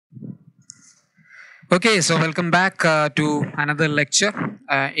Okay, so welcome back to another lecture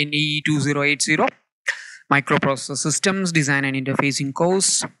in E2080 Microprocessor Systems Design and Interfacing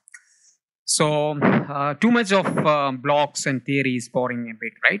course. So, too much of blocks and theory is boring a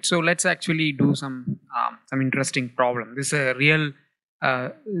bit, right? So, let's actually do some interesting problem. This is a real uh,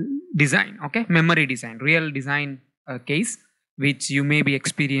 design, okay? Memory design, real design case which you may be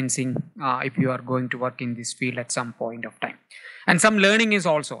experiencing if you are going to work in this field at some point of time. And some learning is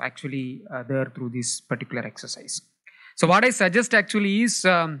also actually there through this particular exercise. So what I suggest actually is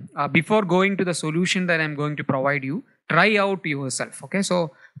before going to the solution that I'm going to provide you, try out yourself. Okay,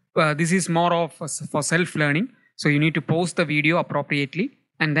 so this is more of for self learning. So you need to post the video appropriately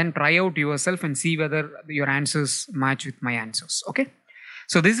and then try out yourself and see whether your answers match with my answers. Okay,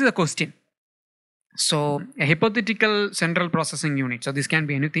 so this is a question. So a hypothetical central processing unit, so this can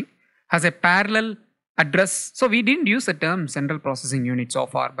be anything, has a parallel address. So we didn't use the term central processing unit so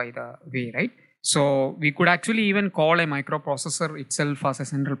far, by the way, right? So we could actually even call a microprocessor itself as a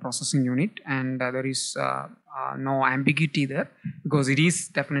central processing unit, and there is no ambiguity there because it is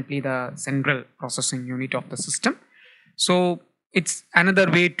definitely the central processing unit of the system. So it's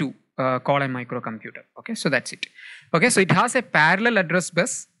another way to call a microcomputer. Okay, so that's it. Okay, so it has a parallel address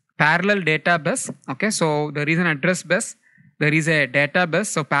bus, parallel data bus. Okay, so there is an address bus, there is a data bus.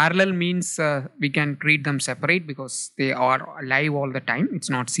 So parallel means we can treat them separate because they are live all the time. It's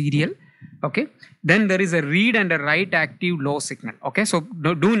not serial. Okay, then there is a read and a write active low signal. Okay, so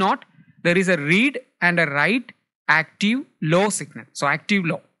do not, there is a read and a write active low signal. So active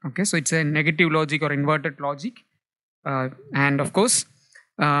low. Okay, so it's a negative logic or inverted logic. And of course,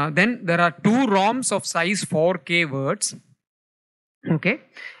 then there are two ROMs of size 4K words. Okay,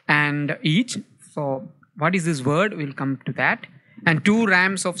 and each, so what is this word, we'll come to that, and two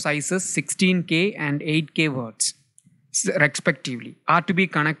RAMs of sizes 16K and 8K words respectively are to be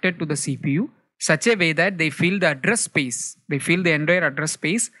connected to the CPU such a way that they fill the address space, they fill the entire address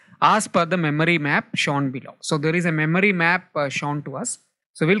space as per the memory map shown below. So there is a memory map shown to us.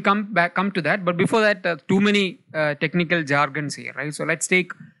 So we'll come to that, but before that, too many technical jargons here, right? So let's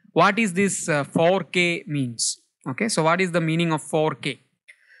take what is this 4K means. Okay, so what is the meaning of 4K?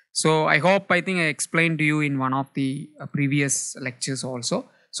 So I think I explained to you in one of the previous lectures also.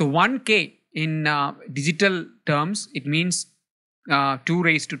 So 1K in digital terms, it means 2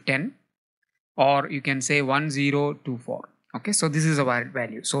 raised to 10, or you can say 1024. Okay, so this is a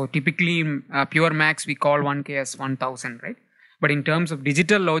value. So typically in pure max we call 1K as 1000, right? But in terms of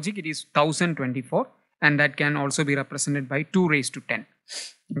digital logic, it is 1024, and that can also be represented by 2 raised to 10.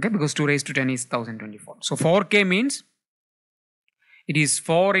 Okay, because 2 raised to 10 is 1024. So 4K means it is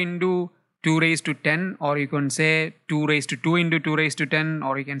 4 into 2 raised to 10, or you can say 2 raised to 2 into 2 raised to 10,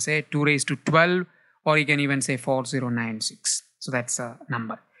 or you can say 2 raised to 12, or you can even say 4096. So that's a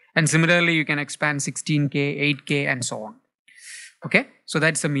number. And similarly, you can expand 16K, 8K, and so on. Okay, so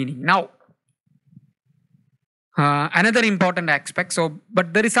that's the meaning. Now, another important aspect, so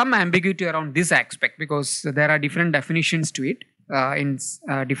but there is some ambiguity around this aspect because there are different definitions to it in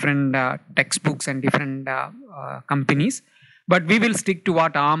different textbooks and different companies. But we will stick to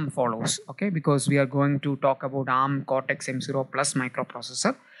what ARM follows, okay, because we are going to talk about ARM Cortex M0 Plus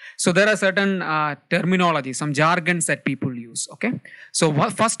microprocessor. So there are certain terminology, some jargons that people use, okay. So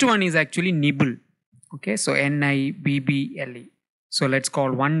first one is actually nibble, okay, so NIBBLE. So let's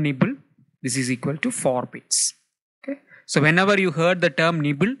call one nibble, this is equal to 4 bits, okay. So whenever you heard the term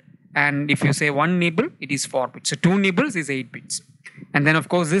nibble, and if you say one nibble, it is 4 bits. So 2 nibbles is 8 bits. And then of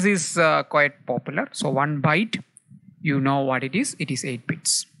course this is quite popular. So 1 byte, you know what it is 8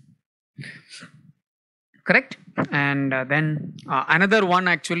 bits, correct. And then another one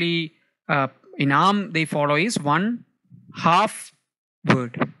actually in ARM they follow is 1/2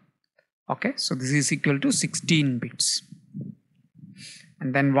 word, okay. So this is equal to 16 bits.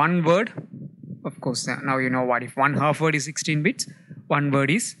 And then one word, of course, now you know what, if 1/2 word is 16 bits, one word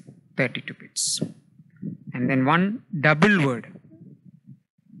is 32 bits. And then one double word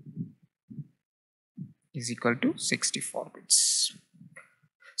is equal to 64 bits.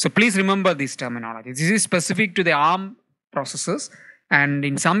 So please remember this terminology. This is specific to the ARM processors, and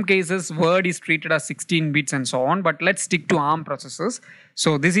in some cases word is treated as 16 bits and so on, but let's stick to ARM processors.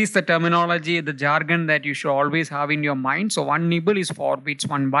 So this is the terminology, the jargon that you should always have in your mind. So one nibble is 4 bits,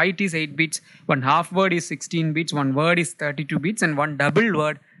 one byte is 8 bits, 1/2 word is 16 bits, one word is 32 bits, and one double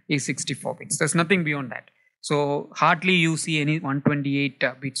word is 64 bits. There's nothing beyond that. So hardly you see any 128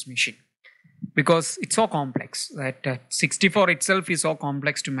 bits machine, because it's so complex that 64 itself is so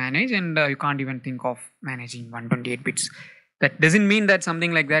complex to manage, and you can't even think of managing 128 bits. That doesn't mean that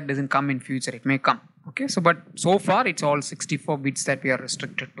something like that doesn't come in future. It may come. Okay, so but so far it's all 64 bits that we are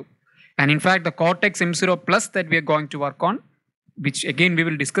restricted to. And in fact, the Cortex M0 Plus that we are going to work on, which again we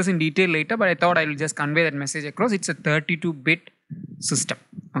will discuss in detail later, but I thought I will just convey that message across. It's a 32-bit system.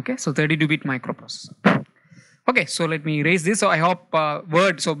 Okay, so 32-bit microprocessor. Okay, so let me erase this. So I hope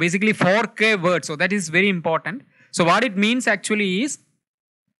word. So basically 4K word. So that is very important. So what it means actually is,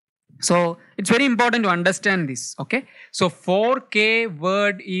 so it's very important to understand this. Okay, so 4K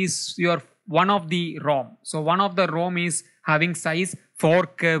word is your one of the ROM. So one of the ROM is having size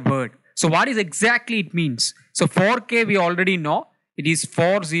 4K word. So what is exactly it means? So 4K we already know it is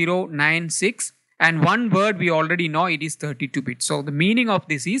 4096, and one word we already know it is 32 bits. So the meaning of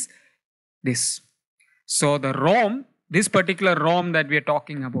this is this. So the ROM, this particular ROM that we are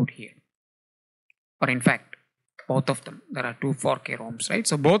talking about here, or in fact both of them, there are two 4K ROMs, right?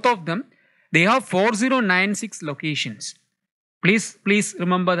 So both of them, they have 4096 locations. Please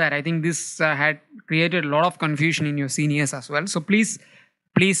remember that. I think this had created a lot of confusion in your seniors as well. So please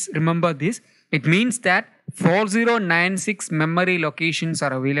remember this. It means that 4096 memory locations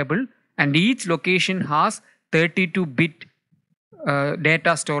are available, and each location has 32-bit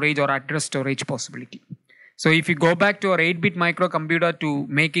data storage or address storage possibility. So if you go back to our 8-bit microcomputer to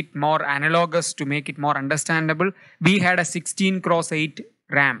make it more analogous, to make it more understandable, we had a 16x8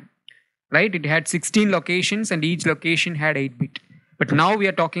 RAM, right? It had 16 locations and each location had 8-bit. But now we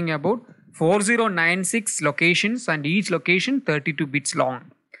are talking about 4096 locations and each location 32 bits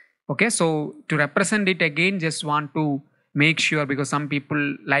long. Okay, so to represent it again, just want to make sure, because some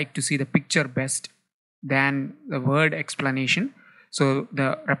people like to see the picture best than the word explanation. So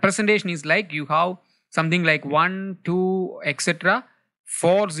the representation is like you have something like 1, 2, etc.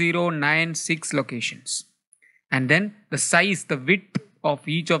 4096 locations. And then the size, the width of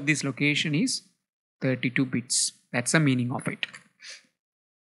each of these location is 32 bits. That's the meaning of it.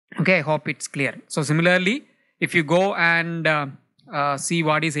 Okay, I hope it's clear. So similarly, if you go and see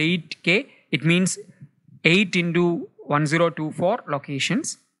what is 8K, it means 8 into 1024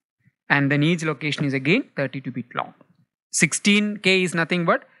 locations, and then each location is again 32-bit long. 16K is nothing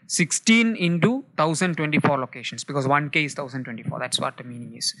but 16 into 1024 locations, because 1K is 1024. That's what the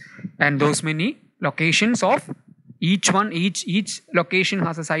meaning is. And those many locations of each location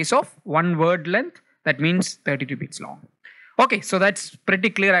has a size of 1 word length. That means 32 bits long. Okay, so that's pretty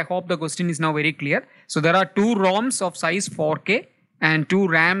clear. I hope the question is now very clear. So there are two ROMs of size 4K and two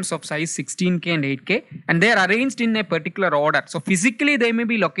RAMs of size 16K and 8K, and they are arranged in a particular order. So physically they may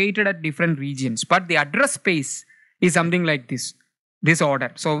be located at different regions, but the address space is something like this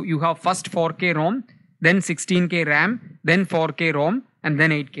order. So you have first 4K ROM, then 16K RAM, then 4K ROM, and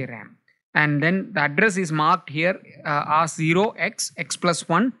then 8K RAM. And then the address is marked here as 0x, x plus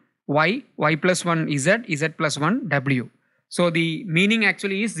 1, y, y plus 1, z, z plus 1, w. So the meaning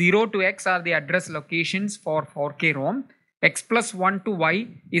actually is 0 to x are the address locations for 4K ROM, x plus 1 to y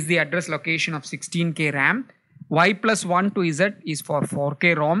is the address location of 16K RAM, y plus 1 to z is for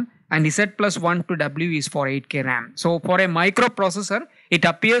 4K ROM, and z plus 1 to w is for 8K RAM. So for a microprocessor, it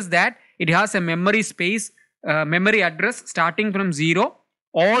appears that it has a memory space, memory address starting from 0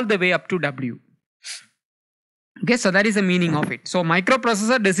 all the way up to w. Okay, so that is the meaning of it. So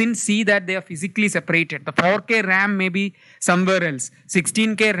microprocessor doesn't see that they are physically separated. The 4K RAM may be somewhere else,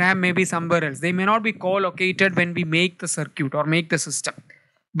 16K RAM may be somewhere else. They may not be co-located when we make the circuit or make the system.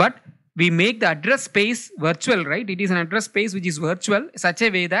 But we make the address space virtual, right? It is an address space which is virtual such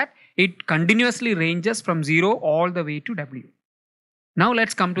a way that it continuously ranges from 0 all the way to w. Now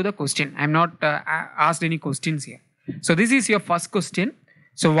let's come to the question. I am not asked any questions here. So this is your first question.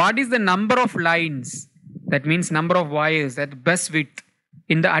 So what is the number of lines? That means number of wires, that bus width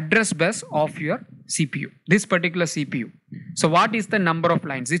in the address bus of your CPU, this particular CPU. So what is the number of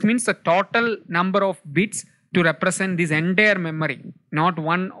lines? It means the total number of bits to represent this entire memory, not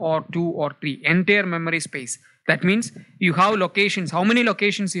 1 or 2 or 3, entire memory space. That means you have locations. How many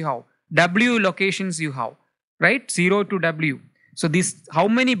locations you have? W locations you have, right? 0 to W. So this, how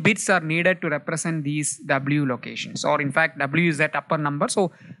many bits are needed to represent these W locations? Or in fact, W is that upper number.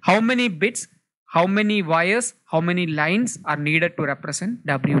 So how many bits, how many wires, how many lines are needed to represent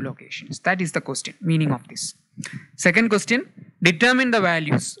W locations? That is the question, meaning of this. Second question, determine the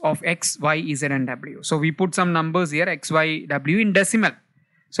values of X, Y, Z and W. So we put some numbers here, X, Y, W in decimal.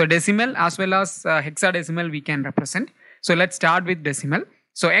 So decimal as well as hexadecimal we can represent. So let's start with decimal.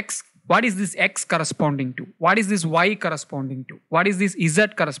 So X, what is this X corresponding to? What is this Y corresponding to? What is this Z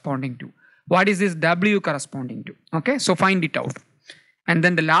corresponding to? What is this W corresponding to? Okay, so find it out. And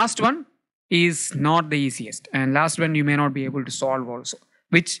then the last one is not the easiest, and last one you may not be able to solve also,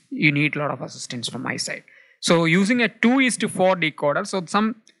 which you need a lot of assistance from my side. So using a 2:4 decoder, so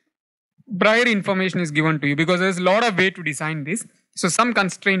some prior information is given to you because there's a lot of way to design this. So some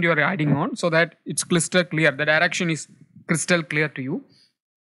constraint you are adding on so that it's crystal clear. The direction is crystal clear to you.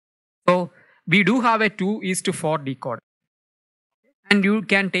 So we do have a 2:4 decoder. And you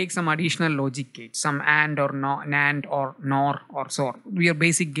can take some additional logic gates, some AND or no, NAND or NOR or SOR. Your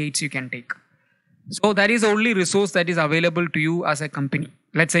basic gates you can take. So that is the only resource that is available to you as a company.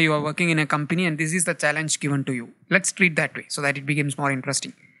 Let's say you are working in a company and this is the challenge given to you. Let's treat that way so that it becomes more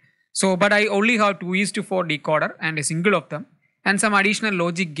interesting. So, but I only have 2:4 decoder and a single of them and some additional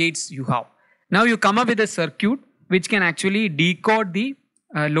logic gates you have. Now you come up with a circuit which can actually decode the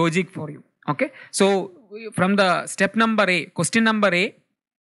logic for you. Okay. So from the step number A, question number A.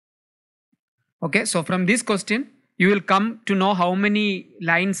 Okay. So from this question, you will come to know how many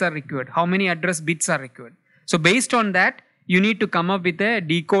lines are required, how many address bits are required. So based on that, you need to come up with a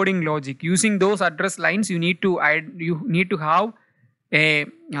decoding logic. Using those address lines, you need to have a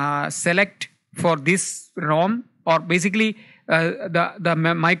select for this ROM, or basically the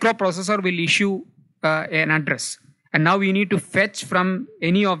microprocessor will issue an address, and now you need to fetch from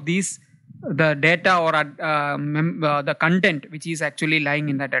any of these the data or the content which is actually lying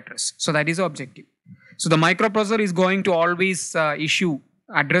in that address. So that is the objective. So the microprocessor is going to always issue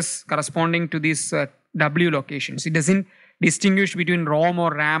address corresponding to these W locations. It doesn't distinguish between ROM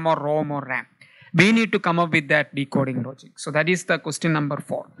or RAM or ROM or RAM. We need to come up with that decoding logic. So that is the question number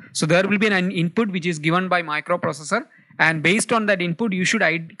 4. So there will be an input which is given by microprocessor, and based on that input you should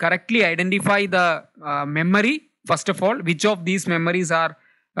correctly identify the memory first of all, which of these memories are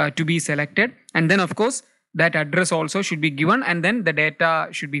to be selected, and then of course that address also should be given, and then the data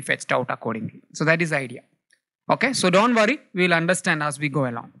should be fetched out accordingly. So that is the idea. Okay, so don't worry, we will understand as we go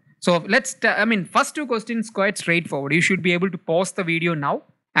along. So let's, first 2 questions quite straightforward. You should be able to pause the video now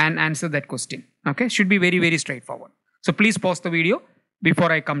and answer that question. Okay, should be very, very straightforward. So please pause the video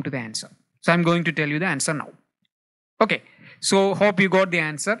before I come to the answer. So I'm going to tell you the answer now. Okay, so hope you got the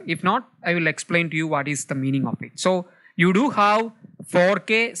answer. If not, I will explain to you what is the meaning of it. So you do have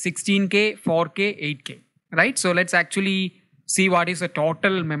 4K, 16K, 4K, 8K, right? So let's actually see what is the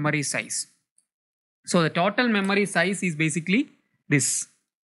total memory size. So the total memory size is basically this,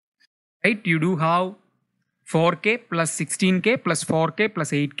 right? You do have 4K plus 16K plus 4K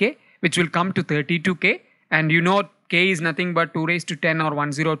plus 8K, which will come to 32K. And you know K is nothing but 2 raised to 10 or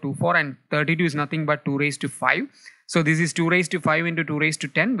 1024, and 32 is nothing but 2 raised to 5. So this is 2 raised to 5 into 2 raised to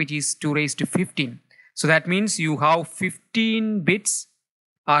 10, which is 2 raised to 15. So that means you have 15 bits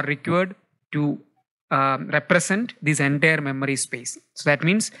are required to represent this entire memory space. So that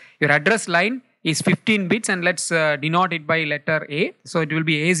means your address line is 15 bits, and let's denote it by letter A. So it will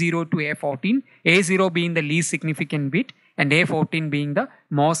be A0 to A14, A0 being the least significant bit and A14 being the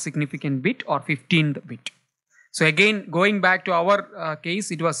most significant bit or 15th bit. So again, going back to our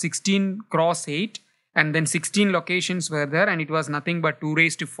case, it was 16 cross 8, and then 16 locations were there, and it was nothing but 2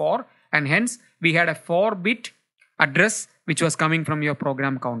 raised to 4, and hence we had a 4-bit address which was coming from your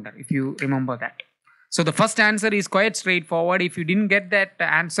program counter, if you remember that. So the first answer is quite straightforward. If you didn't get that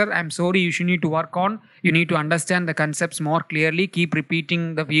answer, I'm sorry, you should need to work on. You need to understand the concepts more clearly. Keep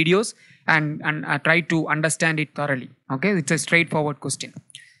repeating the videos and try to understand it thoroughly. Okay, it's a straightforward question.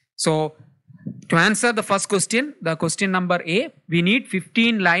 So to answer the first question, the question number A, we need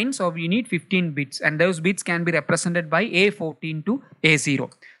 15 lines or we need 15 bits, and those bits can be represented by A14 to A0.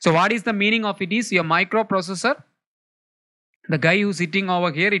 So what is the meaning of it is your microprocessor, the guy who's sitting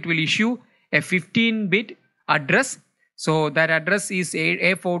over here, it will issue a 15-bit address. So that address is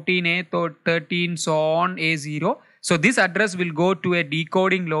A14, A13, so on, A0. So this address will go to a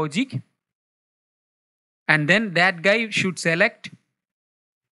decoding logic, and then that guy should select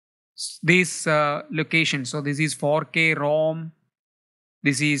this location. So this is 4K ROM,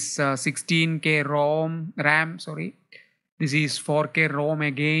 this is 16K RAM, sorry. This is 4K ROM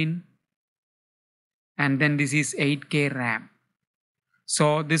again, and then this is 8K RAM.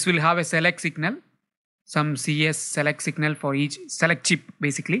 So this will have a select signal, some CS select signal for each select chip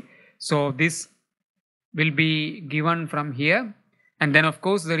basically. So this will be given from here, and then of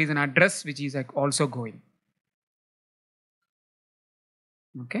course there is an address which is also going.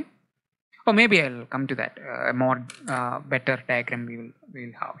 Okay, or maybe I'll come to that. A more better diagram we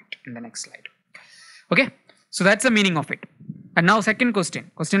will have it in the next slide. Okay, so that's the meaning of it. And now second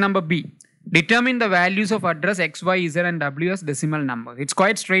question, question number B. Determine the values of address X, Y, Z and W as decimal numbers. It's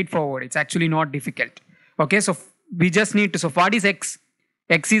quite straightforward. It's actually not difficult. Okay, so we just need to, so what is X?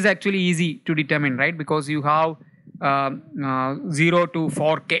 X is actually easy to determine, right? Because you have 0 to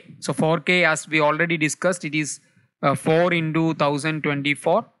 4K. So 4K, as we already discussed, it is 4 into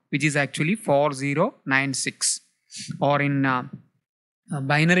 1024, which is actually 4096. Or in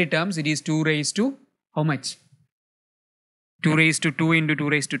binary terms, it is 2 raised to how much? 2 raised to 2 into 2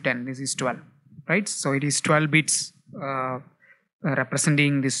 raised to 10. This is 12, right? So it is 12 bits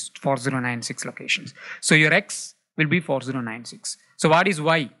representing this 4096 locations. So your X will be 4096. So what is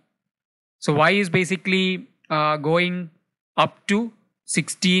Y? So Y is basically going up to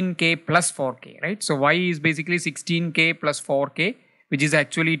 16K plus 4K, right? So Y is basically 16K plus 4K, which is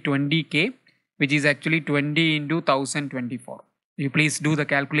actually 20K, which is actually 20 into 1024. You please do the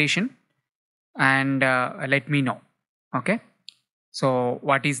calculation and let me know. Okay. So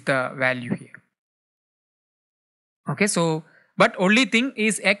what is the value here? Okay. So, but only thing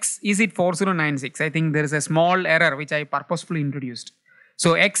is X, is it 4096? I think there is a small error which I purposefully introduced.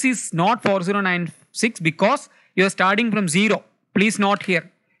 So X is not 4096 because you are starting from 0. Please note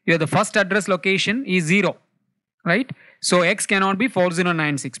here, the first address location is 0, right? So X cannot be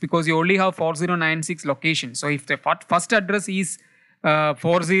 4096 because you only have 4096 locations. So if the first address is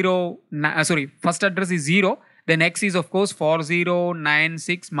first address is 0, then X is of course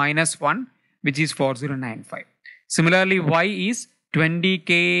 4096 minus 1, which is 4095. Similarly, Y is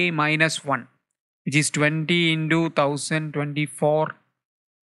 20K minus 1, which is 20 into 1024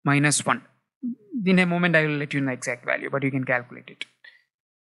 minus 1. In a moment, I will let you know the exact value, but you can calculate it.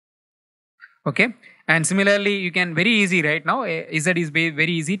 Okay. And similarly, you can very easy right now. Z is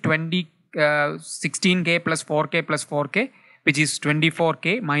very easy. 16K plus 4K plus 4K, which is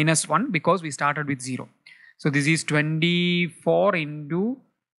 24K minus 1 because we started with 0. So this is 24 into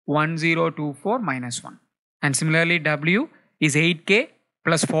 1024 minus 1. And similarly, W is 8K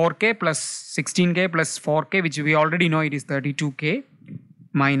plus 4K plus 16K plus 4K, which we already know it is 32K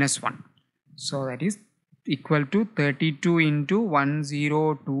minus 1. So that is equal to 32 into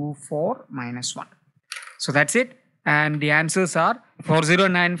 1024 minus 1. So that's it. And the answers are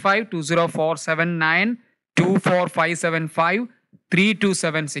 4095, 20479, 24575,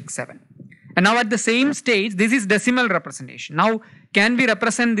 32767. And now at the same stage, this is decimal representation. Now, can we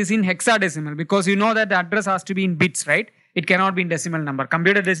represent this in hexadecimal? Because you know that the address has to be in bits, right? It cannot be in decimal number.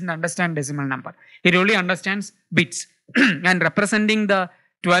 Computer doesn't understand decimal number. It only understands bits. And representing the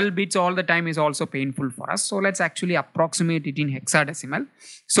 12 bits all the time is also painful for us. So let's actually approximate it in hexadecimal.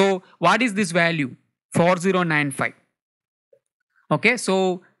 So what is this value? 4095. Okay,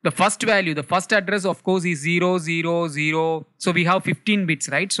 so the first value, the first address of course is 000. So we have 15 bits,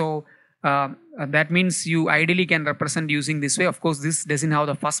 right? So that means you ideally can represent using this way. Of course, this doesn't have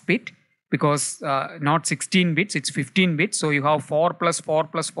the first bit because not 16 bits, it's 15 bits. So you have 4 plus 4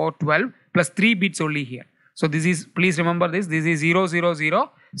 plus 4, 12 plus 3 bits only here. So this is, please remember this is 000, 0000,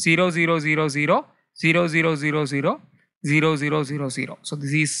 0000, 0000. So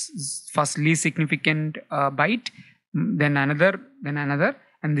this is first least significant byte, then another,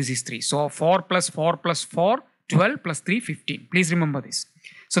 and this is 3. So 4 plus 4 plus 4, 12 plus 3, 15. Please remember this.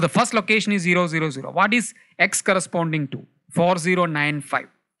 So the first location is 000. What is X corresponding to? 4095.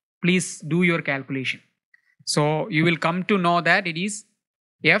 Please do your calculation. So you will come to know that it is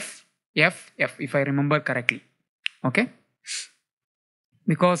F, if I remember correctly. Okay.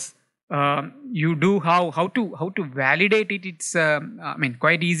 Because you do how to validate it. It's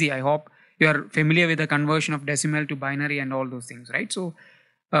quite easy. I hope you are familiar with the conversion of decimal to binary and all those things, right? So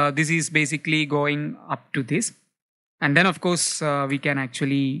this is basically going up to this, and then of course we can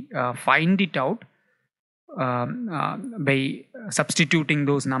actually find it out by substituting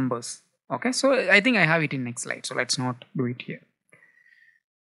those numbers. Okay, so I think I have it in next slide, so let's not do it here.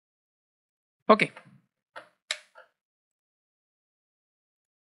 Okay.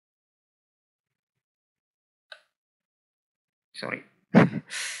 Sorry.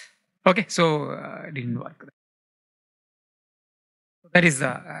 Okay, so didn't work. That is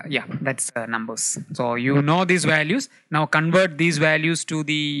that's numbers. So you know these values. Now convert these values to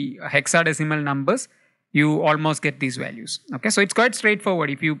the hexadecimal numbers. You almost get these values. Okay, so it's quite straightforward.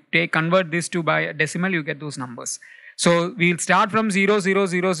 If you convert this to by decimal, you get those numbers. So we'll start from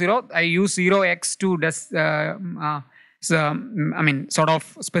 0000. I use 0x to sort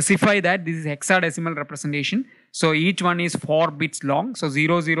of specify that this is hexadecimal representation. So each one is 4 bits long. So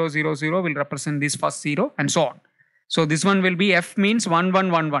 0000 will represent this first 0 and so on. So this one will be F means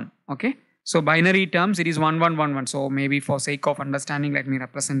 1111. Okay. So binary terms it is 1111. So maybe for sake of understanding, let me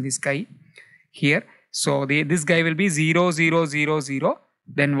represent this guy here. So this guy will be 0000,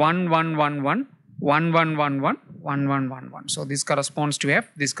 then 1111, 1111, 1111. So this corresponds to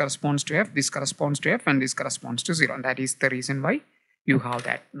F, this corresponds to F, this corresponds to F, and this corresponds to 0. And that is the reason why you have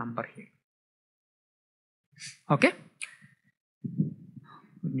that number here. Okay.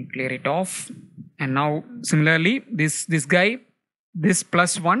 Let me clear it off. And now similarly, this guy, this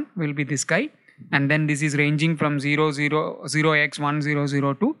plus 1 will be this guy. And then this is ranging from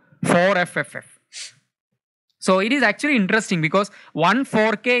 0x1002 4FFF. So it is actually interesting because one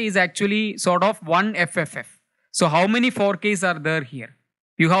 4K is actually sort of one FFF. So how many 4Ks are there here?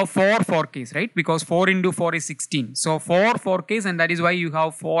 You have 4Ks, right? Because 4 into 4 is 16. So 4Ks, and that is why you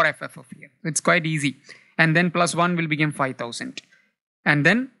have 4 FFF here. It's quite easy. And then plus 1 will become 5000. And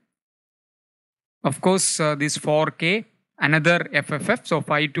then, of course, this 4K, another FFF. So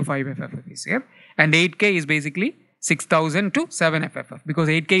 5 to 5 FFF is here. And 8K is basically 6000 to 7 FFF because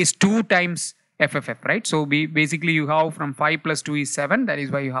 8K is 2 times FFF, right? So basically you have from 5 plus 2 is 7. That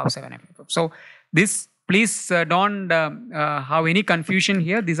is why you have 7 FFF. So this, please don't have any confusion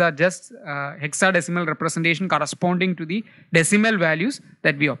here. These are just hexadecimal representation corresponding to the decimal values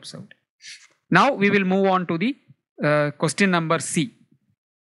that we observed. Now we will move on to the question number C.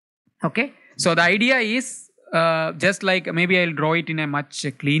 Okay. So the idea is just like, maybe I'll draw it in a much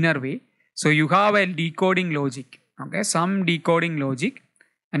cleaner way. So you have a decoding logic. Okay. Some decoding logic,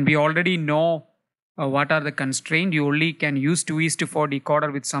 and we already know what are the constraints. You only can use 2:4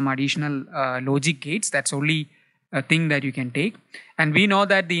 decoder with some additional logic gates. That's only a thing that you can take. And we know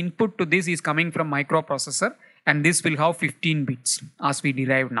that the input to this is coming from microprocessor, and this will have 15 bits as we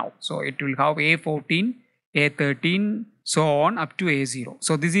derive now. So it will have A14, A13, so on up to A0.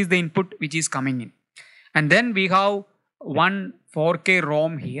 So this is the input which is coming in. And then we have one 4K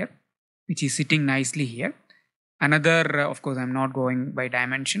ROM here, which is sitting nicely here. Another, of course, I'm not going by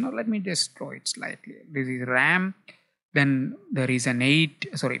dimension, or let me just draw it slightly. This is RAM. Then there is an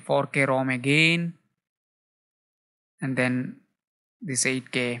 4K ROM again. And then this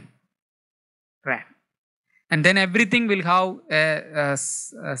 8K RAM. And then everything will have a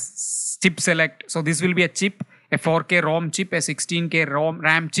chip select. So this will be a chip, a 4K ROM chip, a 16K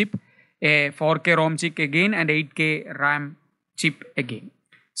RAM chip, a 4K ROM chip again, and 8K RAM chip again.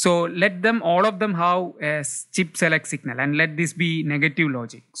 So let them, all of them have a chip select signal, and let this be negative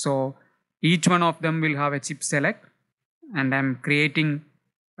logic. So each one of them will have a chip select, and I'm creating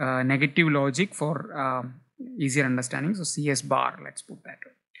negative logic for easier understanding. So CS bar, let's put that.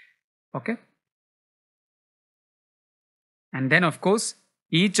 Okay. And then of course,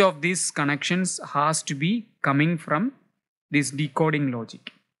 each of these connections has to be coming from this decoding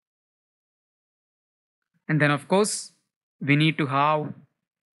logic. And then of course, we need to have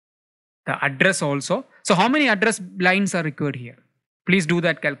the address also. So how many address lines are required here? Please do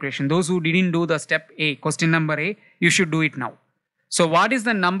that calculation. Those who didn't do the step A, question number A, you should do it now. So what is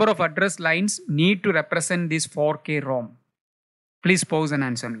the number of address lines need to represent this 4K ROM? Please pause and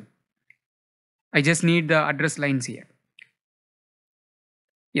answer me. I just need the address lines here.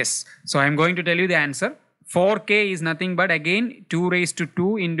 Yes. So I'm going to tell you the answer. 4K is nothing but again 2 raised to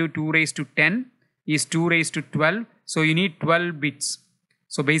 2 into 2 raised to 10 is 2 raised to 12. So you need 12 bits.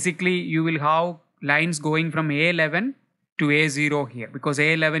 So basically you will have lines going from A11 to A0 here, because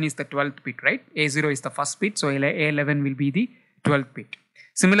A11 is the 12th bit, right? A0 is the first bit. So A11 will be the 12th bit.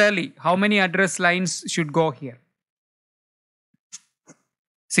 Similarly, how many address lines should go here?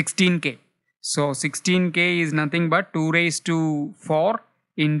 16K. So 16K is nothing but 2 raised to 4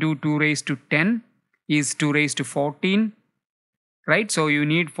 into 2 raised to 10 is 2 raised to 14, right? So you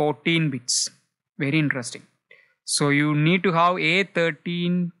need 14 bits. Very interesting. So you need to have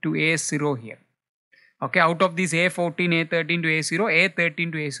A13 to A0 here. Okay, out of this A14, A13 to A0,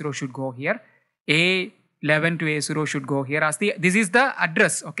 A13 to A0 should go here. A11 to A0 should go here. This is the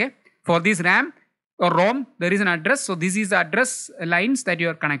address, okay? For this RAM or ROM, there is an address. So this is the address lines that you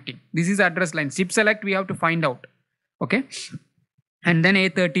are connecting. This is the address line. Chip select we have to find out, okay? And then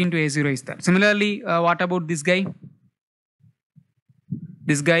A13 to A0 is there. Similarly, what about this guy?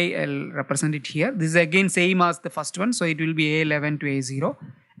 This guy, I'll represent it here. This is again same as the first one. So it will be A11 to A0.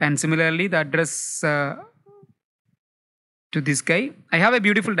 And similarly, the address to this guy. I have a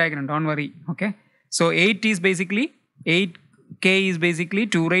beautiful diagram, don't worry. Okay. So 8 is basically, 8K is basically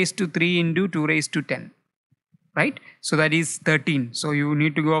 2 raised to 3 into 2 raised to 10. Right. So that is 13. So you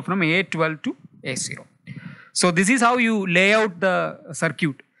need to go from A12 to A0. So this is how you lay out the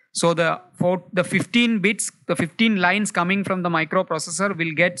circuit. So the 15 bits, the 15 lines coming from the microprocessor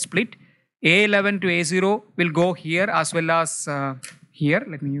will get split. A11 to A0 will go here as well as here.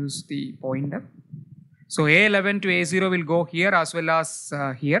 Let me use the pointer. So A11 to A0 will go here as well as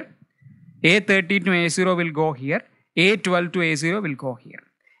here. A13 to A0 will go here. A12 to A0 will go here.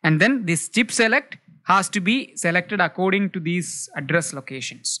 And then this chip select has to be selected according to these address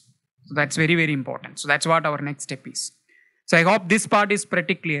locations. So that's very, very important. So that's what our next step is. So I hope this part is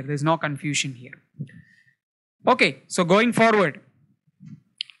pretty clear. There's no confusion here. Okay, so going forward,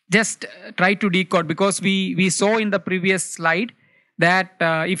 just try to decode, because we saw in the previous slide that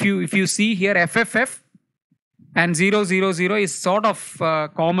if you see here FFF, and 0, 0, 0 is sort of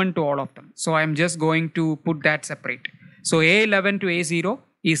common to all of them. So I'm just going to put that separate. So A11 to A0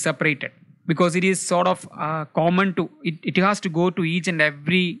 is separated because it is sort of common to, it has to go to each and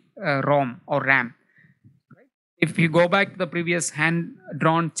every ROM or RAM. If you go back to the previous hand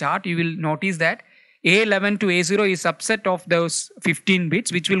drawn chart, you will notice that A11 to A0 is subset of those 15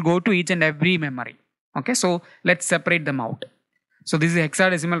 bits which will go to each and every memory. Okay, so let's separate them out. So this is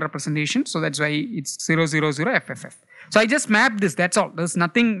hexadecimal representation. So that's why it's 000 FFF. So I just mapped this, that's all. There's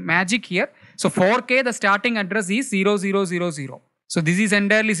nothing magic here. So 4K, the starting address is 0000. So this is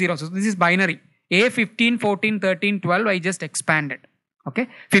entirely 0. So this is binary. A15, 14, 13, 12, I just expanded. Okay,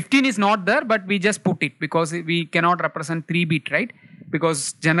 15 is not there, but we just put it because we cannot represent 3 bit, right?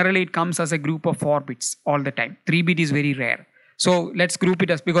 Because generally it comes as a group of 4 bits all the time. 3 bit is very rare. So let's group it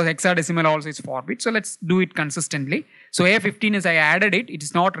as, because hexadecimal also is 4 bits. So let's do it consistently. So A15 is I added it. It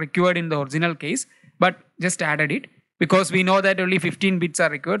is not required in the original case, but just added it because we know that only 15 bits are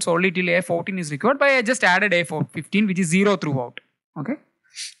required. So only till A14 is required, but I just added A15, which is 0 throughout. Okay.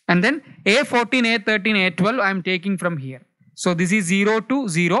 And then A14, A13, A12, I am taking from here. So this is 0 to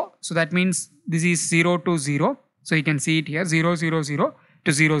 0. So that means this is 0 to 0. So you can see it here, 0, 0, 0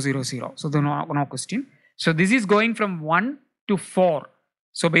 to 0, 0, 0. So no question. So this is going from 1 to 4.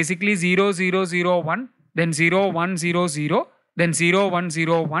 So basically 0, 0, 0, 1, then 0, 1, 0, 0, then 0, 1,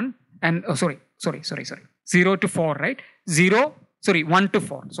 0, 1, and 0 to 4, right? 1 to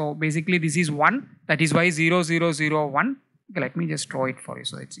 4. So basically this is 1. That is why 0, 0, 0, 1. Okay, let me just draw it for you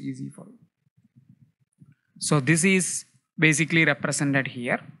so it's easy for you. So this is basically represented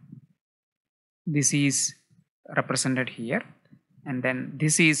here. This is represented here. And then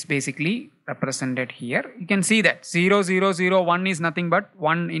this is basically represented here. You can see that 0, 0, 0, 1 is nothing but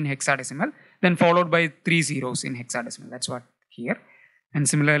 1 in hexadecimal, then followed by 3 zeros in hexadecimal. That's what here. And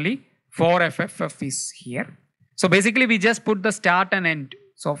similarly, 4FFF is here. So basically, we just put the start and end.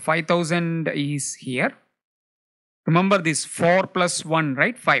 So 5000 is here. Remember this 4 plus 1,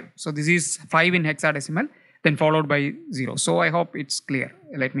 right? 5. So this is 5 in hexadecimal, then followed by 0. So I hope it's clear.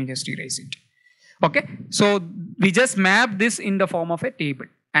 Let me just erase it. Okay, so we just mapped this in the form of a table,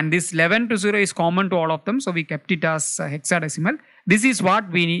 and this 11 to 0 is common to all of them, so we kept it as hexadecimal. This is what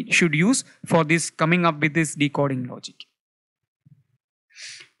we should use for this coming up with this decoding logic.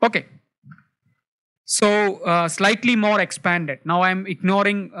 Okay, so slightly more expanded. Now I am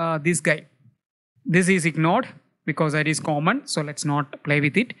ignoring this guy. This is ignored because that is common, so let's not play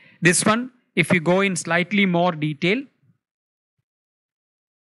with it. This one, if you go in slightly more detail,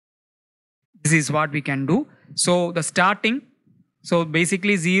 this is what we can do. So the starting, so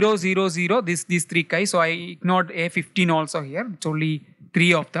basically 0, 0, 0, these 3 guys. So I ignored A15 also here. It's only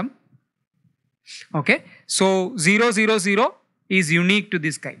 3 of them. Okay. So 0, 0, 0 is unique to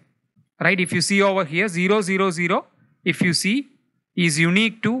this guy. Right. If you see over here, 0, 0, 0, if you see, is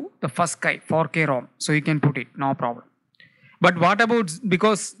unique to the first guy, 4K ROM. So you can put it, no problem. But what about,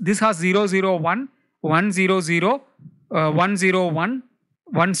 because this has 0, 0, 1, 1, 0, 0, 1, 0, 1,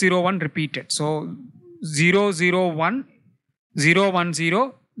 1, 0, 1 repeated. So 0, 0, 1, 0, 1,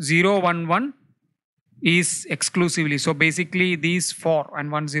 0, 0, 1, 1 is exclusively. So basically these 4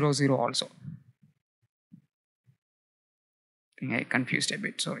 and 1, 0, 0 also. I think I confused a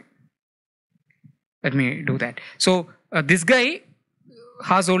bit, sorry. Let me do that. So this guy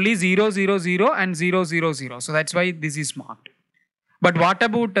has only 0, 0, 0 and 0, 0, 0. So that's why this is marked. But what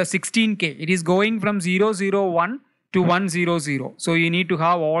about 16K? It is going from 0, 0, 1 to 1, 0, 0. So you need to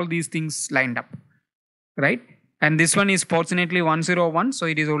have all these things lined up, right? And this one is fortunately 101. So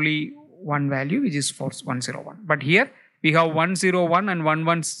it is only one value, which is 101. But here we have 101 and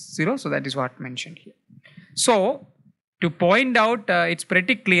 110. So that is what mentioned here. So to point out, it's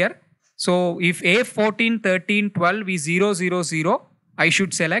pretty clear. So if A14, 13, 12 is 0, 0, 0, I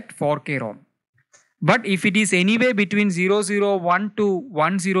should select 4K ROM. But if it is anywhere between 001 to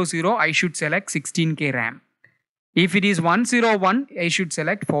 100, I should select 16K RAM. If it is 101, I should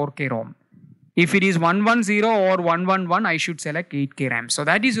select 4K ROM. If it is 110 or 111, I should select 8K RAM. So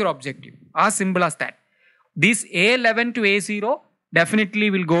that is your objective. As simple as that. This A11 to A0 definitely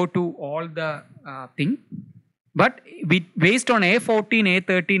will go to all the thing. But based on A14,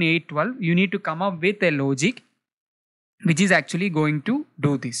 A13, A12, you need to come up with a logic which is actually going to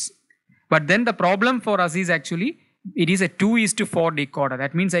do this. But then the problem for us is actually, it is a 2:4 decoder.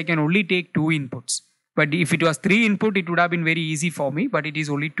 That means I can only take 2 inputs. But if it was 3 input, it would have been very easy for me, but it is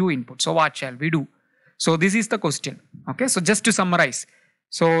only 2 inputs. So what shall we do? So this is the question. Okay, so just to summarize.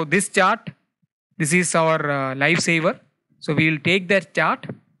 So this chart, this is our lifesaver. So we will take that chart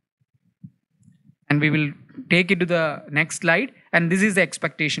and we will take it to the next slide, and this is the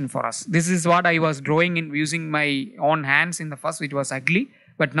expectation for us. This is what I was drawing in using my own hands in the first, which was ugly,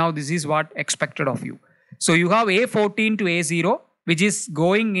 but now this is what expected of you. So you have A14 to A0, which is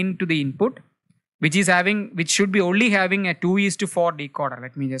going into the input, which should be only having a 2:4 decoder.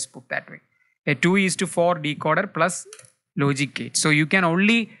 Let me just put that way. A 2:4 decoder plus logic gate. So you can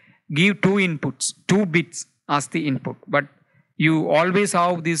only give 2 inputs, 2 bits as the input, but you always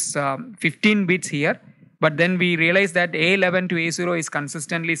have this 15 bits here. But then we realize that A11 to A0 is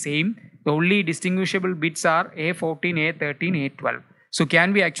consistently same. The only distinguishable bits are A14, A13, A12. So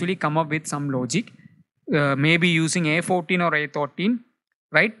can we actually come up with some logic? Maybe using A14 or A13,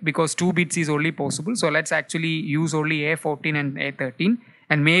 right? Because 2 bits is only possible. So let's actually use only A14 and A13.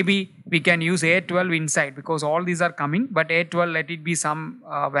 And maybe we can use A12 inside, because all these are coming, but A12, let it be some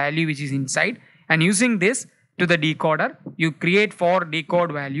value which is inside. And using this to the decoder, you create 4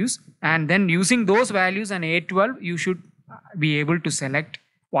 decode values, and then using those values and A12, you should be able to select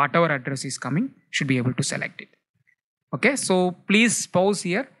whatever address is coming, should be able to select it. Okay, so please pause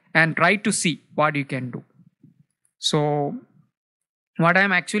here and try to see what you can do. So what I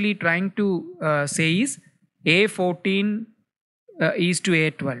am actually trying to say is A14 is to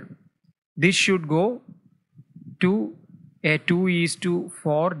A12. This should go to a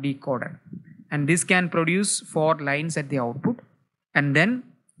 2:4 decoder, and this can produce 4 lines at the output. And then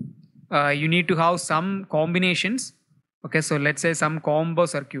you need to have some combinations. Okay, so let's say some combo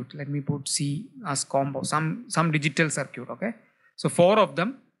circuit. Let me put C as combo, some digital circuit. Okay, so 4 of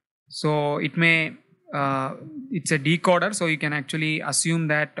them. So it may it's a decoder, so you can actually assume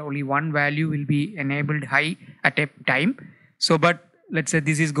that only one value will be enabled high at a time. So but let's say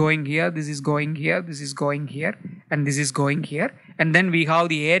this is going here, this is going here, this is going here, and this is going here. And then we have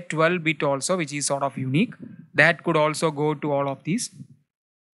the A12 bit also, which is sort of unique. That could also go to all of these.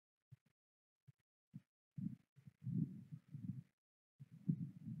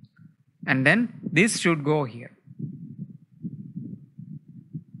 And then this should go here.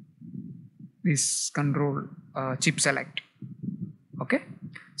 This control chip select. Okay.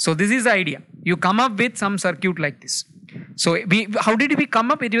 So this is the idea. You come up with some circuit like this. So how did we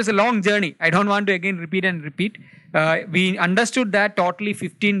come up? It was a long journey. I don't want to again repeat. We understood that totally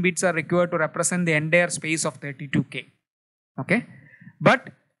 15 bits are required to represent the entire space of 32K. Okay.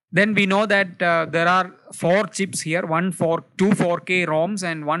 But then we know that there are 4 chips here, two 4K ROMs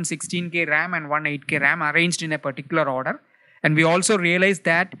and one 16K RAM and one 8K RAM arranged in a particular order. And we also realized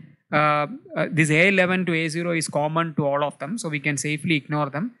that this A11 to A0 is common to all of them, so we can safely ignore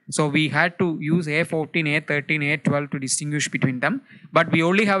them. So we had to use A14, A13, A12 to distinguish between them. But we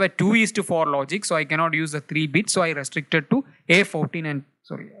only have a 2:4 logic, so I cannot use the 3 bits. So I restricted to A14 and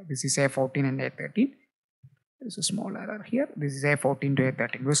this is A14 and A13. There's a small error here. This is A14 to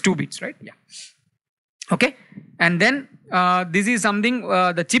A13. It was 2 bits, right? Yeah. Okay. And then this is something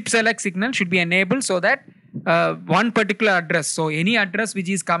the chip select signal should be enabled so that one particular address, so any address which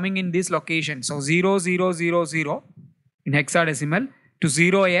is coming in this location, so 0000 in hexadecimal to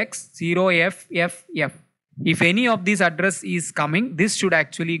 0x0FFF, if any of these address is coming, this should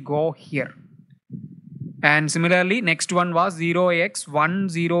actually go here. And similarly, next one was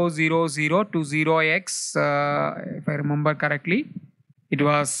 0x1000 to 0x if I remember correctly, it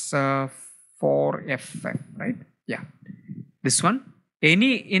was 4FF, right? Yeah, this one,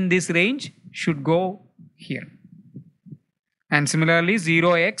 any in this range should go here. And similarly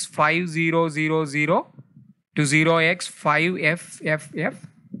 0x5000 to 0x5FFF,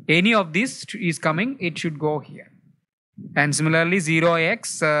 any of this is coming, it should go here. And similarly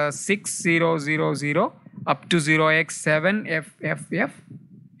 0x6000 up to 0x7FFF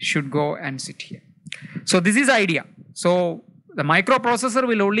should go and sit here. So this is the idea. So the microprocessor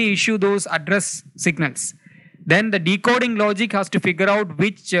will only issue those address signals. Then the decoding logic has to figure out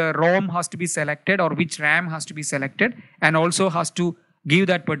which ROM has to be selected or which RAM has to be selected, and also has to give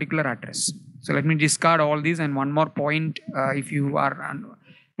that particular address. So let me discard all these, and one more point if you are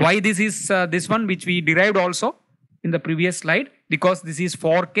why this is this one which we derived also in the previous slide, because this is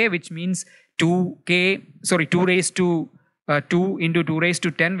 4K, which means 2 raised to 2 into 2 raised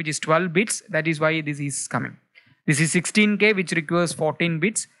to 10, which is 12 bits. That is why this is coming. This is 16K, which requires 14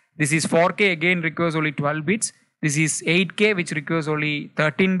 bits. This is 4K, again requires only 12 bits. This is 8K, which requires only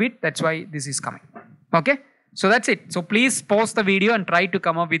 13 bit. That's why this is coming. Okay. So that's it. So please pause the video and try to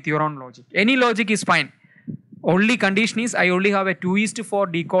come up with your own logic. Any logic is fine. Only condition is I only have a 2:4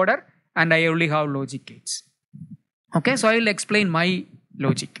 decoder and I only have logic gates. Okay. So I will explain my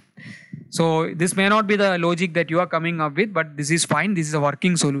logic. So this may not be the logic that you are coming up with, but this is fine. This is a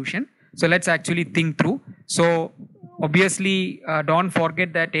working solution. So let's actually think through. So obviously don't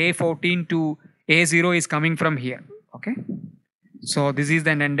forget that A14 to A0 is coming from here. Okay. So this is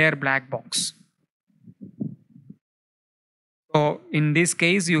an entire black box. So in this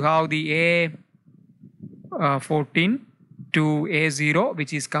case, you have the A14 to A0,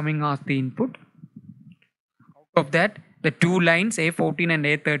 which is coming as the input. Out of that, the two lines A14 and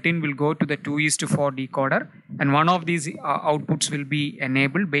A13 will go to the 2:4 decoder, and one of these outputs will be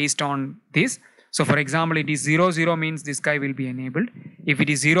enabled based on this. So for example, it is 0, 0 means this guy will be enabled. If it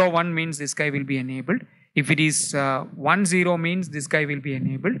is 0, 1 means this guy will be enabled. If it is 1, 0 means this guy will be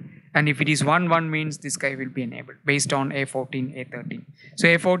enabled. And if it is 1, 1 means this guy will be enabled based on A14, A13. So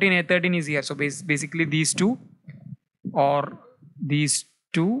A14, A13 is here. So basically these two or these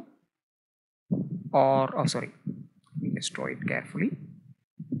two or, oh sorry, let me just draw it carefully.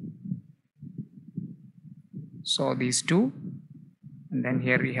 So these two, and then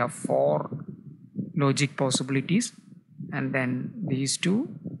here we have 4 logic possibilities, and then these two,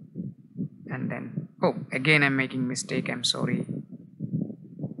 and then, oh, again I'm making mistake, I'm sorry.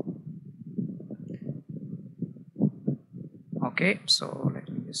 Okay, so let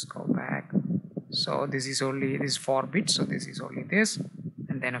me just go back. So this is only this 4 bits, so this is only this,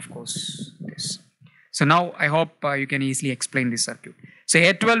 and then of course this. So now I hope you can easily explain this circuit. So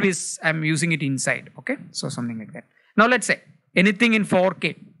A12 is, I'm using it inside, okay, so something like that. Now let's say anything in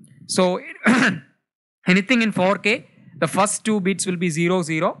 4K. So anything in 4K, the first 2 bits will be 0,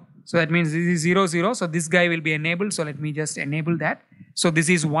 0. So that means this is 0, 0. So this guy will be enabled. So let me just enable that. So this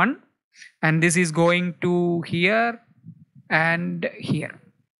is 1, and this is going to here and here.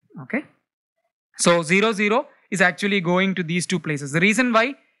 Okay. So 0, 0 is actually going to these two places. The reason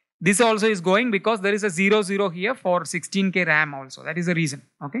why this also is going, because there is a 0, 0 here for 16K RAM also. That is the reason.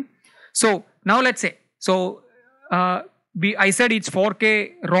 Okay. So now let's say, so I said it's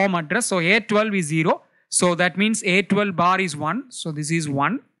 4K ROM address. So A12 is 0. So that means A12 bar is 1. So this is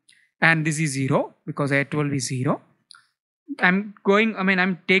 1 and this is 0 because A12 is 0. I'm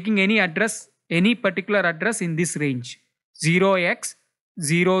taking any address, any particular address in this range.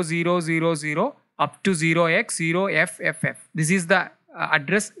 0x0000 up to 0x0FFF. This is the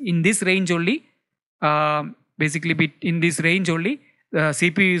address in this range only. Basically, in this range only, the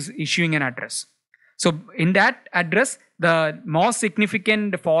CPU is issuing an address. So in that address, the most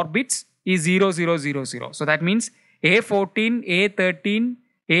significant 4 bits is 0000. So that means A14, A13,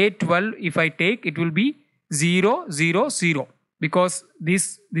 A12, if I take, it will be 000 because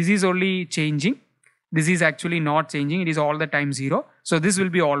this is only changing. This is actually not changing. It is all the time 0. So this will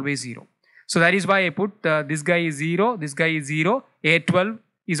be always 0. So that is why I put this guy is 0, this guy is 0, A12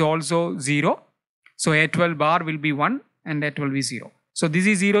 is also 0. So A12 bar will be 1 and A12 is 0. So this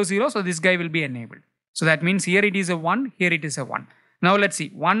is 0, 0. So this guy will be enabled. So that means here it is a 1, here it is a 1. Now let's see,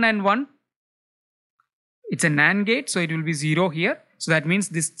 1 and 1, it's a NAND gate, so it will be 0 here. So that means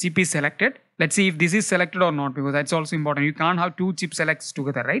this chip is selected. Let's see if this is selected or not, because that's also important. You can't have 2 chip selects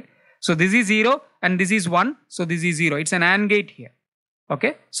together, right? So this is 0 and this is 1, so this is 0. It's an AND gate here.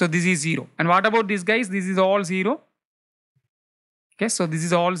 Okay, so this is 0. And what about these guys? This is all 0. Okay, so this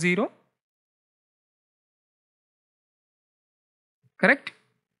is all 0. Correct?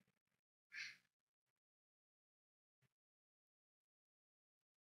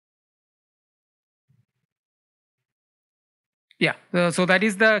 Yeah, so that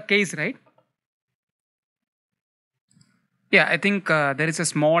is the case, right? Yeah, I think there is a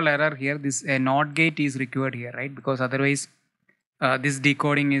small error here. This NOT gate is required here, right? Because otherwise this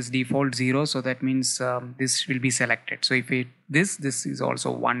decoding is default 0. So that means this will be selected. So if this is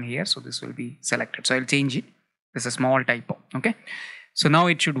also 1 here. So this will be selected. So I'll change it. There's a small typo. Okay. So now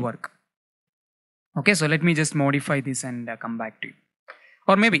it should work. Okay. So let me just modify this and come back to you.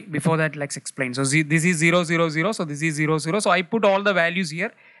 Or maybe before that, let's explain. So this is 0, 0, 0. So this is 0, 0. So I put all the values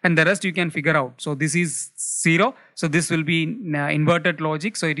here and the rest you can figure out. So this is 0. So this will be inverted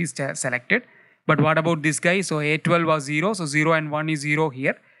logic. So it is selected. But what about this guy? So A12 was 0. So 0 and 1 is 0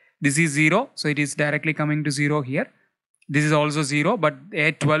 here. This is 0. So it is directly coming to 0 here. This is also 0. But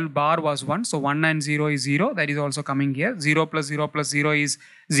A12 bar was 1. So 1 and 0 is 0. That is also coming here. 0 plus 0 plus 0 is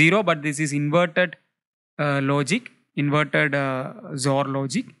 0. But this is inverted logic. Inverted XOR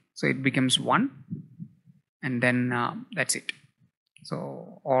logic, so it becomes 1, and then that's it.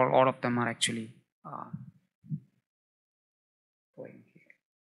 So all of them are actually going here.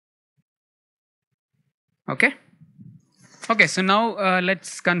 Okay, so now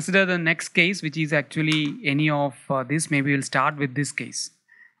let's consider the next case, which is actually any of this. Maybe we'll start with this case.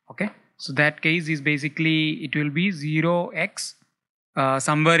 Okay, so that case is basically, it will be 0x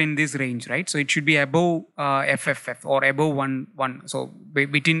somewhere in this range, right? So it should be above FFF or above 1, 1. So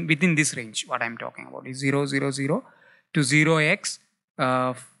within this range, what I'm talking about is 0, 0, 0 to 0x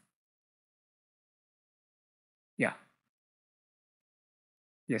Yeah.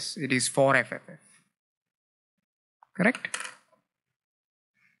 Yes, it is 4FFF. Correct?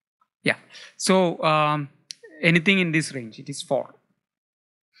 Yeah. So anything in this range, it is 4.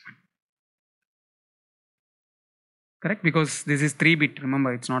 Correct? Because this is 3-bit.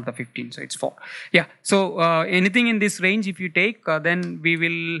 Remember, it's not the 15, so it's 4. Yeah. So anything in this range, if you take, then we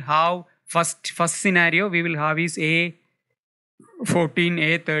will have first scenario we will have is A14,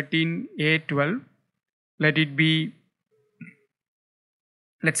 A13, A12. Let it be.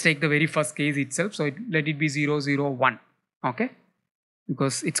 Let's take the very first case itself. So let it be 0, 0, 1. Okay.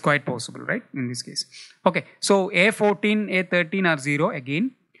 Because it's quite possible, right, in this case. Okay, so A14, A13 are 0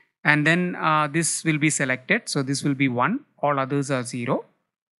 again, and then this will be selected. So this will be 1, all others are 0.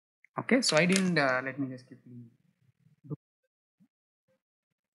 Okay, so I didn't, let me just quickly do.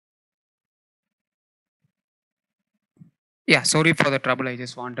 Yeah, sorry for the trouble. I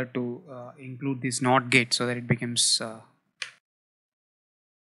just wanted to include this NOT gate so that it becomes.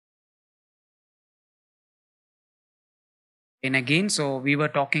 And again, so we were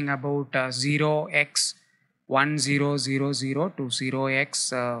talking about 0x1000 to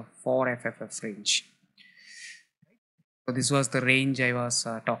 0x4FFF range. So this was the range I was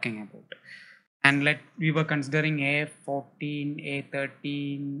talking about. And we were considering A14,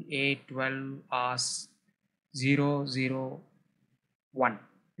 A13, A12 as 0, 0, 1,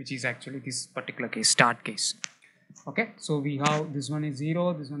 which is actually this particular case, start case. Okay, so we have this one is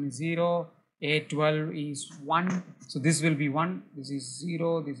 0, this one is 0, A12 is 1, so this will be 1, this is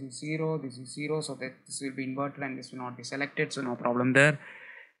 0, this is 0, this is 0, so that this will be inverted and this will not be selected, so no problem there.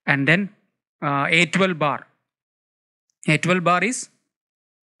 And then A12 bar. A12 bar is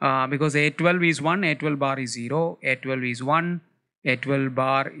because A12 is 1, A12 bar is 0, A12 is 1, A12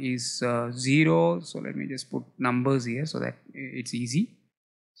 bar is 0. So let me just put numbers here so that it's easy.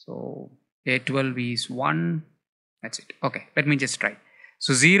 So A12 is 1, that's it. Okay, let me just try.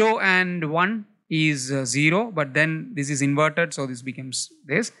 So 0 and 1 is 0, but then this is inverted, so this becomes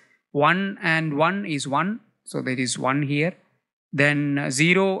this. 1 and 1 is 1, so there is 1 here. Then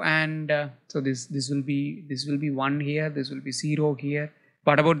 0 and so this will be 1 here, this will be 0 here.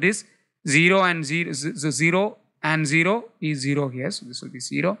 What about this? 0 and 0, so 0 and 0 is 0 here, so this will be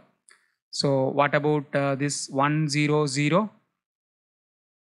 0. So what about this 1, 0, 0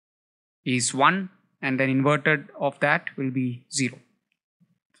 is 1, and then inverted of that will be 0.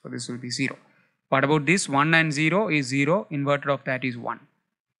 So this will be 0. What about this 1 and 0 is 0, inverted of that is 1.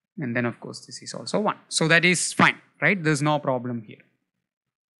 And then of course this is also 1. So that is fine, right? There's no problem here.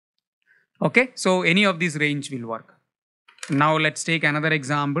 Okay, so any of this range will work. Now let's take another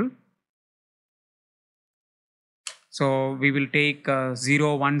example. So we will take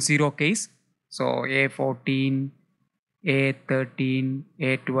 0, 1, 0 case. So A14, A13,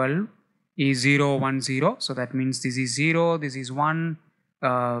 A12 is 0, 1, 0. So that means this is 0, this is 1.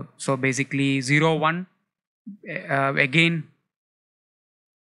 So basically 0, 1. Again,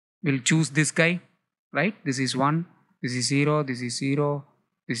 we'll choose this guy, right? This is 1, this is 0, this is 0,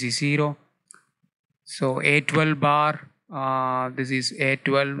 this is 0. So A12 bar, this is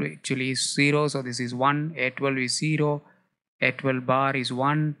A12 actually is 0, so this is 1, A12 is 0, A12 bar is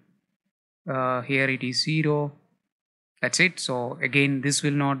 1, here it is 0, that's it. So again this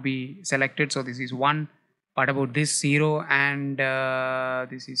will not be selected, so this is 1. What about this 0 and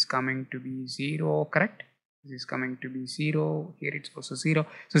this is coming to be 0, correct? This is coming to be 0, here it's also 0.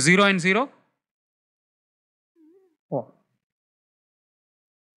 So 0 and 0. Oh.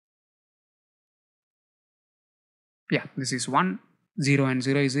 Yeah, this is 1. 0 and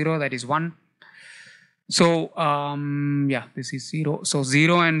 0 is 0, that is 1. So yeah, this is 0. So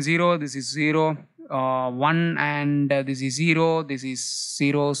 0 and 0, this is 0. 1 and this is 0. This is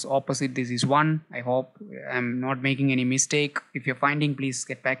 0's opposite, this is 1. I hope I'm not making any mistake. If you're finding, please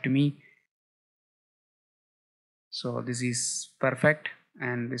get back to me. So this is perfect,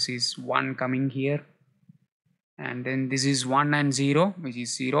 and this is 1 coming here. And then this is 1 and 0, which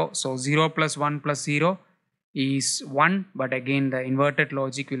is 0. So 0 plus 1 plus 0 is 1, but again the inverted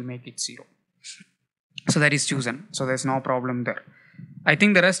logic will make it 0. So that is chosen, so there's no problem there. I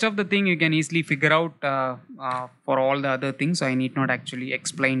think the rest of the thing you can easily figure out for all the other things, so I need not actually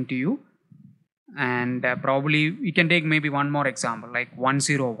explain to you. And probably we can take maybe one more example, like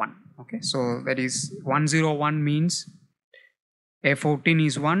 101. Okay, so that is 101 means A14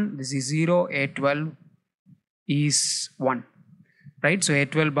 is 1, this is 0, A12 is 1, right? So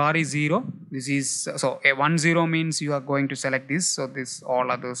A12 bar is 0, this is, so A10 means you are going to select this, so this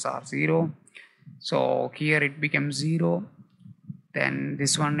all others are 0. So here it becomes 0, then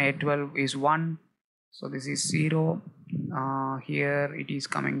this one A12 is 1, so this is 0, here it is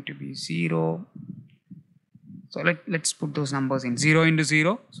coming to be 0, So let's put those numbers in 0 into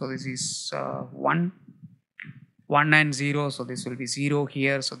 0. So this is 1. 1 and 0. So this will be 0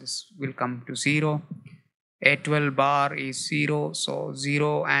 here. So this will come to 0. A12 bar is 0. So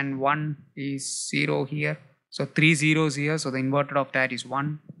 0 and 1 is 0 here. So 3 zeros here. So the inverted of that is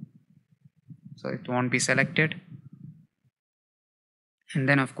 1. So it won't be selected. And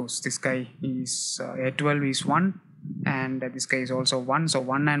then of course this guy is A12 is 1. And this guy is also 1. So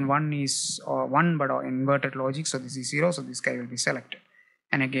 1 and 1 is 1 but inverted logic. So this is 0. So this guy will be selected.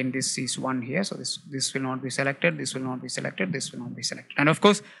 And again this is 1 here. So this will not be selected. This will not be selected. This will not be selected. And of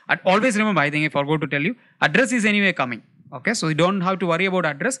course always remember, I think I forgot to tell you, address is anyway coming. Okay, so you don't have to worry about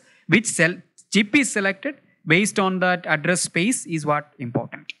address. Which cell chip is selected based on that address space is what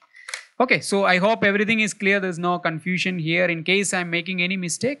important. Okay, so I hope everything is clear. There's no confusion here. In case I'm making any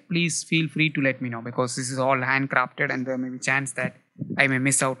mistake, please feel free to let me know, because this is all handcrafted and there may be chance that I may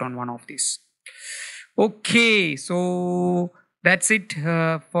miss out on one of these. Okay, so that's it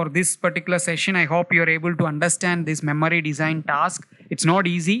for this particular session. I hope you're able to understand this memory design task. It's not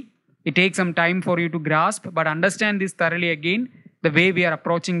easy. It takes some time for you to grasp, but understand this thoroughly again, the way we are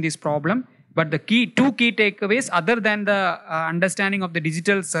approaching this problem. But the two key takeaways, other than the understanding of the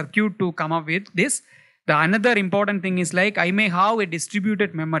digital circuit to come up with this, the another important thing is like I may have a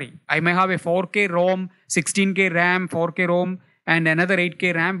distributed memory. I may have a 4K ROM, 16K RAM, 4K ROM, and another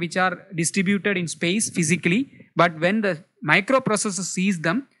 8K RAM, which are distributed in space physically. But when the microprocessor sees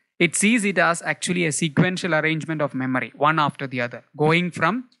them, it sees it as actually a sequential arrangement of memory, one after the other, going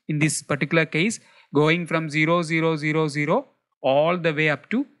from, in this particular case, going from 0, 0, 0, 0, all the way up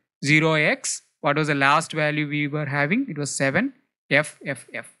to 0x. What was the last value we were having? It was 7, F, F,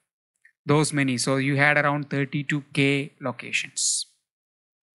 F. Those many. So you had around 32K locations.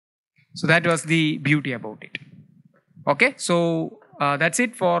 So that was the beauty about it. Okay, so that's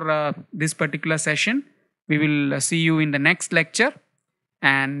it for this particular session. We will see you in the next lecture.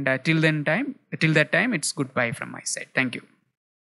 And till that time, it's goodbye from my side. Thank you.